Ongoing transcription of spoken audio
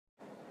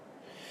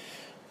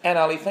Anne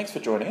Ali, thanks for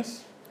joining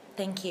us.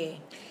 Thank you.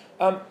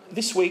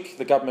 This week,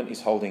 the government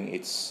is holding the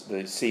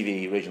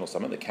CVE Regional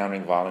Summit, the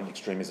Countering Violent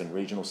Extremism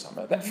Regional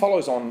Summit. That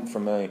follows on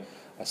from a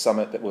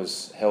summit that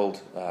was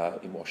held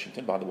in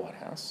Washington by the White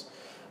House.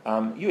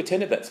 You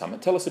attended that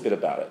summit. Tell us a bit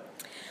about it.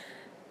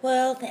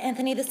 Well,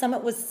 Anthony, the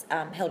summit was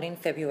held in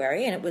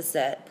February and it was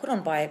put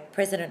on by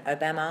President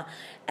Obama,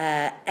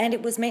 and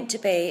it was meant to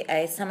be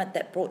a summit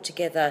that brought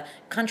together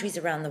countries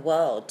around the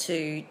world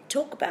to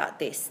talk about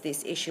this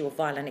issue of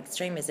violent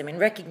extremism in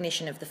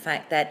recognition of the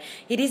fact that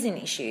it is an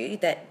issue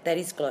that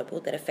is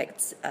global, that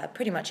affects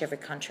pretty much every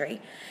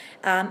country.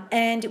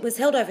 And it was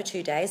held over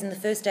 2 days, and the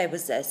first day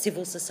was a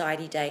Civil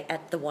Society Day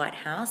at the White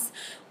House,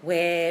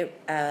 where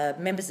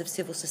members of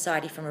civil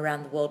society from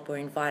around the world were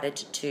invited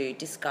to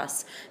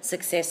discuss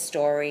success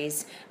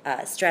stories,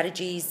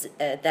 strategies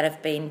that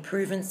have been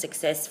proven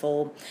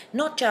successful,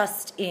 not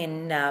just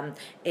in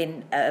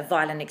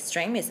violent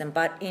extremism,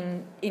 but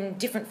in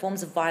different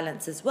forms of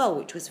violence as well,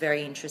 which was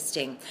very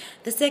interesting.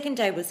 The second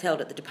day was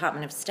held at the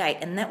Department of State,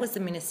 and that was the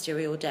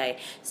ministerial day.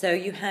 So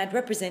you had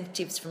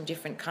representatives from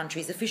different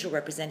countries, official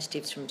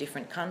representatives from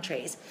different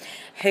countries,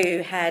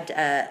 who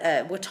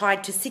were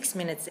tied to 6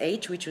 minutes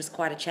each, which was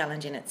quite a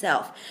challenge in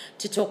itself,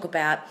 to talk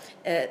about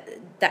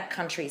that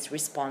country's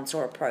response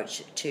or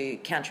approach to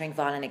countering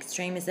violent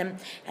extremism.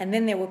 And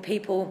then there were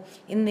people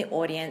in the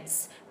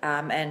audience,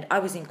 and I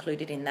was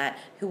included in that,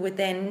 who were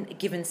then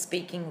given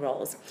speaking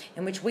roles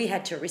in which we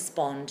had to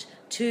respond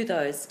to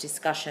those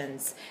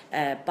discussions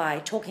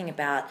by talking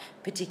about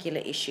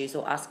particular issues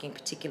or asking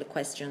particular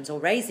questions or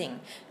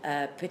raising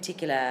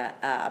particular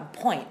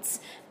points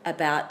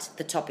about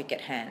the topic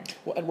at hand.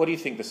 And what do you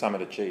think the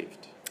summit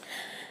achieved?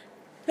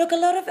 Look, a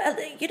lot of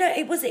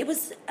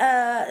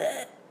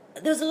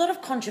there was a lot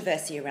of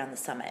controversy around the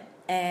summit,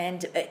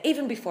 and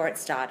even before it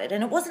started,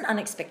 and it wasn't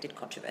unexpected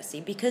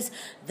controversy because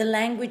the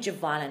language of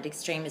violent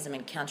extremism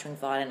and countering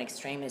violent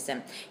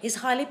extremism is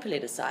highly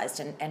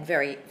politicized and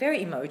very,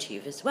 very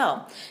emotive as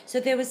well. So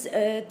there was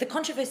the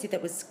controversy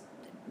that was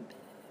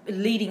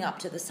leading up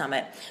to the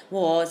summit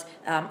was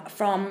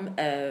from,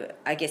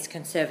 I guess,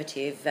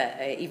 conservative,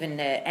 even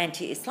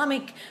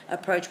anti-Islamic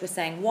approach, was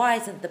saying, why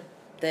isn't the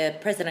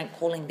president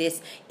calling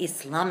this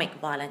Islamic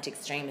violent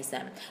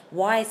extremism?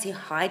 Why is he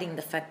hiding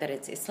the fact that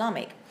it's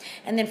Islamic?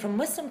 And then from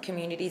Muslim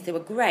communities, they were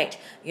great.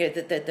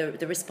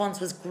 The response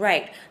was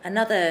great.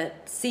 Another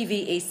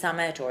CVE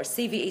summit or a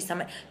CVE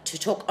summit to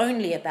talk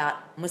only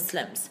about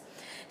Muslims.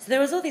 So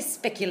there was all this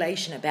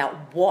speculation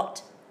about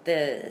what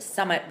the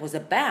summit was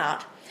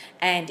about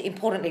and,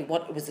 importantly,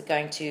 what it was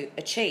going to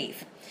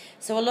achieve.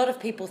 So a lot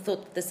of people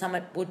thought that the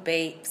summit would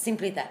be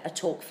simply that, a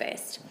talk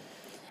fest.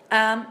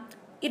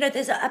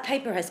 There's a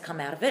paper has come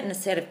out of it and a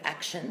set of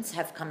actions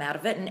have come out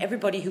of it, and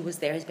everybody who was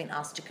there has been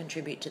asked to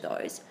contribute to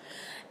those.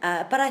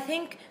 But I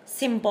think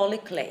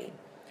symbolically,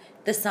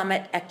 the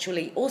summit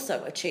actually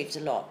also achieved a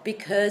lot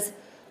because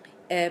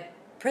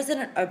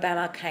President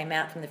Obama came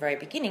out from the very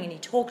beginning and he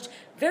talked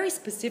very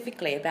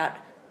specifically about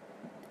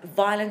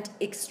violent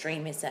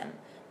extremism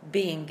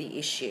being the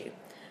issue,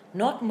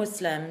 not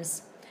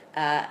Muslims,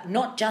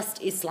 not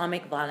just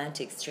Islamic violent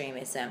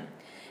extremism,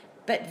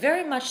 but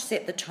very much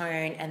set the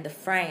tone and the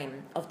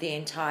frame of the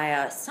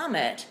entire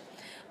summit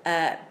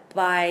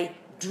by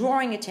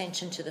drawing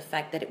attention to the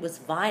fact that it was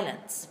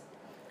violence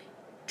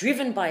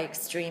driven by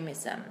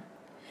extremism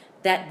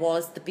that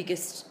was the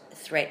biggest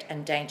threat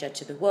and danger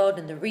to the world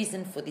and the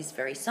reason for this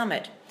very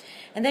summit.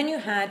 And then you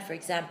had, for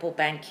example,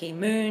 Ban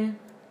Ki-moon,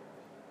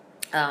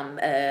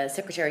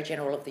 Secretary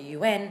General of the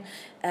UN,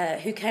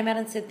 who came out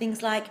and said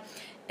things like,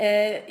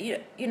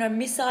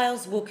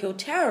 missiles will kill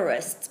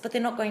terrorists, but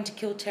they're not going to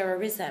kill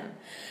terrorism.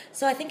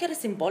 So I think at a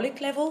symbolic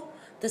level,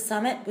 the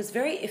summit was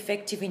very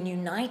effective in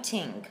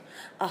uniting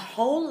a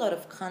whole lot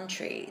of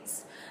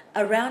countries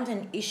around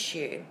an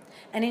issue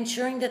and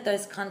ensuring that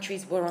those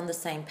countries were on the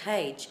same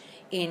page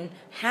in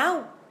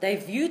how they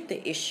viewed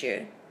the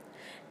issue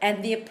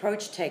and the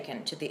approach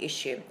taken to the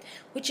issue,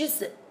 which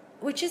isn't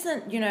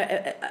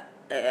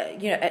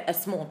a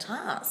small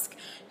task.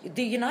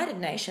 The United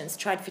Nations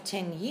tried for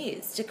 10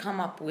 years to come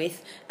up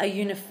with a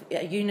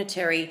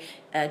unitary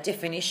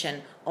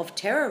definition of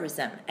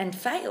terrorism and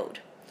failed.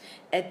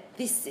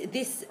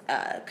 This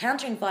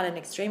countering violent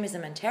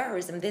extremism and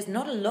terrorism, there's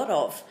not a lot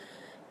of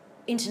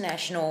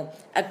international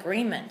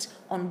agreement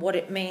on what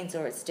it means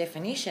or its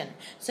definition.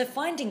 So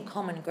finding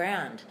common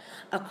ground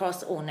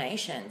across all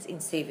nations in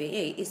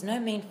CVE is no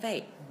mean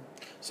feat.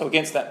 So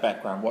against that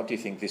background, what do you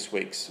think this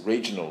week's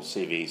regional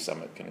CVE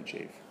summit can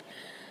achieve?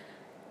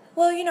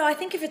 Well, I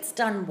think if it's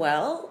done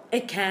well,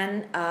 it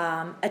can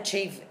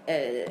achieve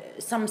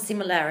some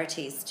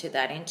similarities to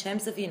that in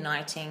terms of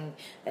uniting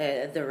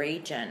the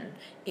region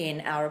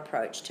in our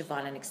approach to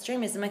violent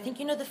extremism. I think,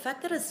 the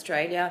fact that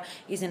Australia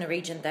is in a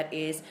region that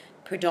is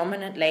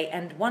predominantly,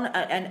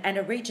 and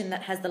a region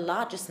that has the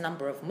largest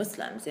number of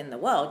Muslims in the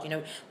world.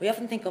 We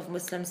often think of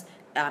Muslims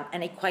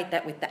and equate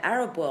that with the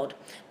Arab world,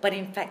 but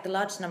in fact, the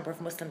largest number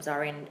of Muslims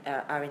are in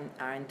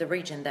the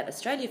region that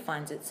Australia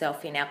finds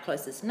itself in. Our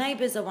closest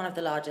neighbours are one of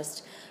the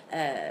largest,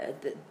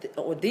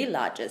 the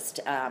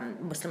largest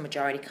Muslim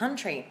majority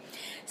country.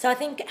 So I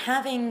think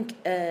having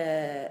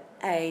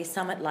a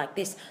summit like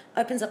this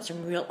opens up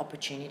some real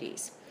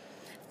opportunities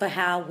for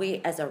how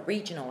we, as a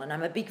regional, and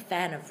I'm a big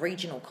fan of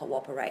regional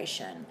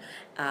cooperation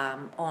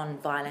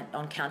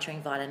on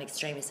countering violent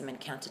extremism and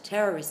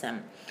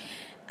counter-terrorism.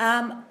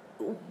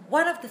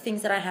 One of the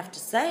things that I have to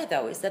say,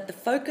 though, is that the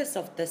focus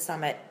of the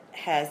summit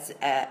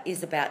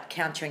is about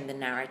countering the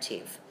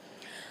narrative.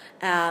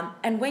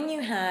 And when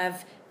you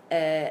have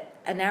a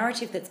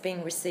narrative that's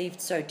being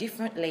received so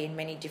differently in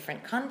many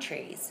different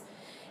countries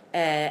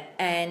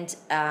and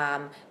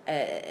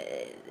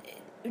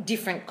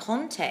different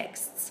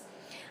contexts,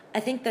 I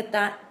think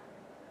that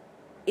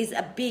is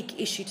a big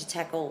issue to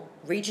tackle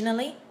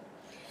regionally.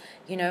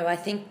 I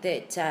think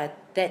that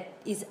that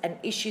is an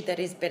issue that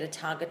is better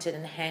targeted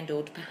and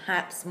handled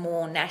perhaps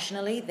more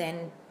nationally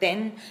than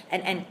and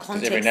context.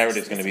 Because every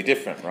narrative is going to be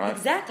different, right?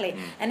 Exactly,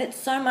 and it's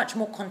so much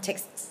more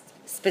context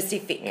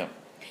specific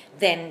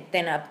than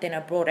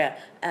a broader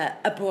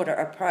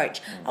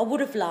approach. I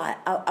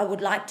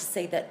would like to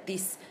see that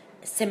this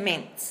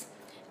cements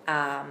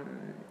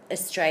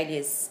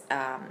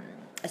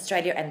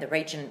Australia and the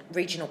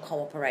regional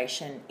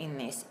cooperation in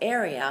this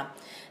area.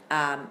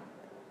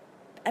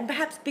 And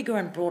perhaps bigger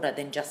and broader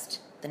than just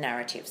the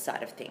narrative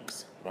side of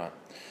things. Right.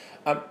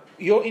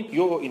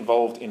 You're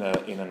involved in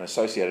an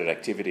associated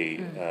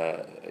activity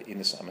in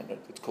the summit.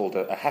 It's called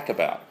a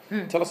hackabout.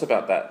 Tell us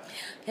about that.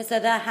 Okay,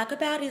 so the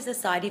hackabout is a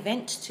side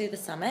event to the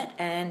summit,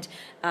 and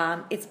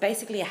it's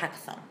basically a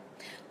hackathon,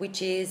 which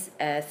is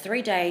a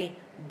 3-day,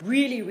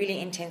 really,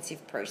 really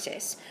intensive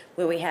process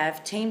where we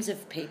have teams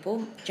of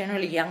people,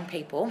 generally young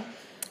people,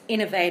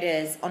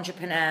 innovators,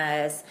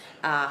 entrepreneurs,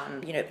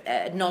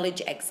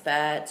 knowledge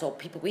experts or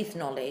people with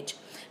knowledge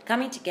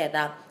coming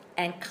together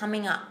and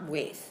coming up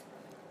with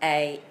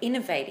a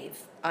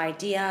innovative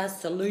idea,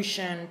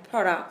 solution,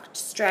 product,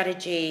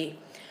 strategy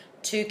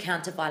to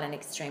counter violent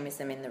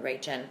extremism in the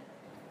region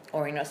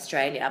or in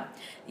Australia,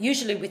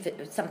 usually with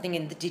something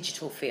in the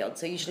digital field,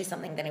 so usually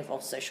something that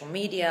involves social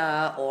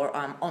media or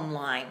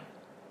online.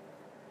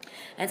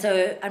 And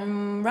so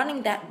I'm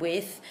running that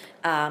with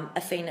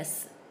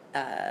Athenas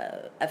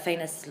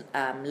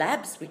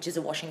Labs, which is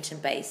a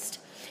Washington-based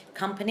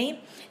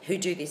company who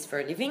do this for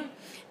a living.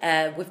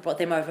 We've brought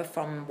them over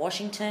from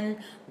Washington.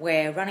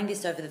 We're running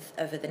this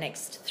over the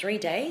next 3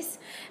 days,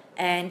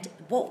 and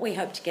what we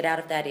hope to get out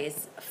of that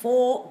is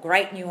 4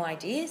 great new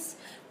ideas.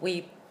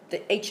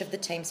 Each of the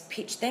teams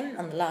pitch them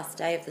on the last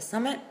day of the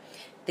summit.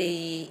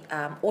 The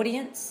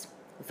audience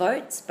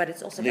votes, but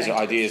it's also these are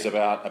ideas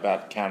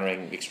about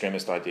countering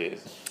extremist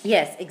ideas.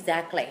 Yes,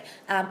 exactly.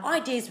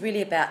 Ideas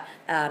really about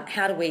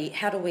how do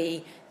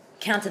we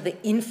counter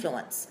the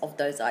influence of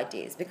those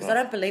ideas, because I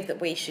don't believe that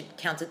we should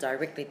counter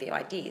directly the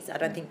ideas. I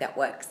don't think that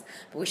works,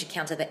 but we should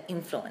counter the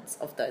influence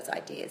of those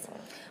ideas.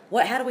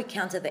 How do we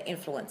counter the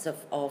influence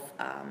of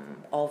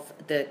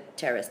the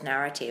terrorist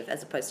narrative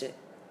as opposed to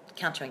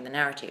countering the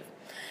narrative?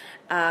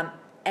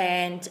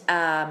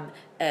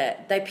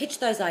 They pitch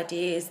those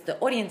ideas, the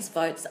audience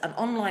votes, an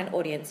online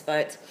audience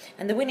votes,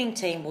 and the winning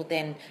team will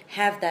then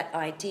have that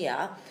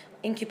idea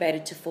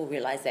incubated to full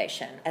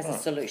realisation as a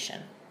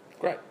solution.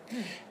 Great.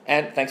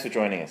 And thanks for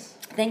joining us.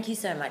 Thank you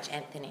so much,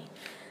 Anthony.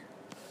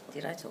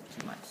 Did I talk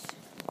too much?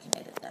 You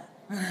can edit that.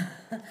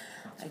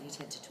 Oh, you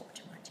tend to talk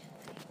too much, Anthony.